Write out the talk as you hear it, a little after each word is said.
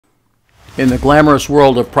In the glamorous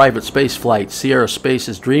world of private spaceflight, Sierra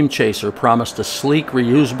Space's Dream Chaser promised a sleek,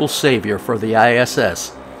 reusable savior for the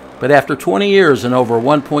ISS. But after 20 years and over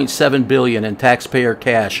 $1.7 billion in taxpayer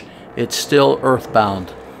cash, it's still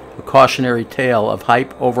earthbound. A cautionary tale of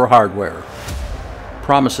hype over hardware.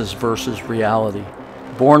 Promises versus reality.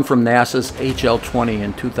 Born from NASA's HL-20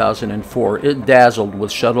 in 2004, it dazzled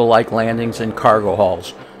with shuttle-like landings and cargo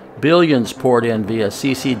hauls. Billions poured in via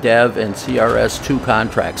CC-DEV and CRS-2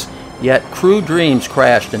 contracts. Yet crew dreams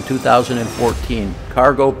crashed in 2014,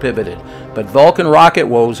 cargo pivoted, but Vulcan rocket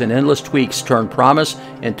woes and endless tweaks turned promise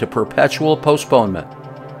into perpetual postponement.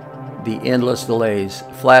 The endless delays.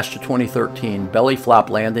 Flash to 2013, belly flop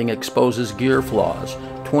landing exposes gear flaws.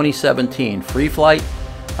 2017, free flight,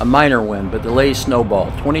 a minor win, but delays snowball.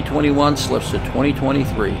 2021 slips to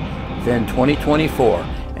 2023, then 2024,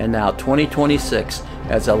 and now 2026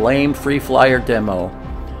 as a lame free flyer demo.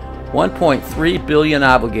 1.3 billion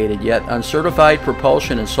obligated, yet uncertified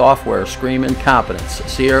propulsion and software scream incompetence.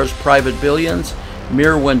 Sierra's private billions,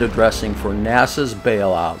 mere window dressing for NASA's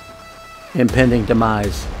bailout. Impending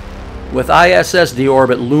demise. With ISS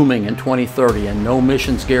deorbit looming in 2030 and no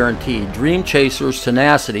missions guaranteed, Dream Chaser's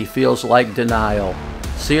tenacity feels like denial.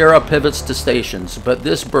 Sierra pivots to stations, but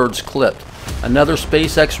this bird's clipped. Another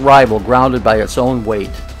SpaceX rival grounded by its own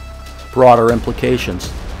weight. Broader implications.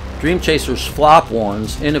 Dream Chaser's flop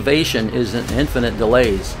warns innovation isn't infinite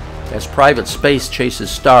delays. As private space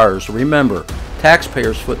chases stars, remember,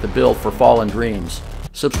 taxpayers foot the bill for fallen dreams.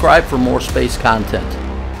 Subscribe for more space content.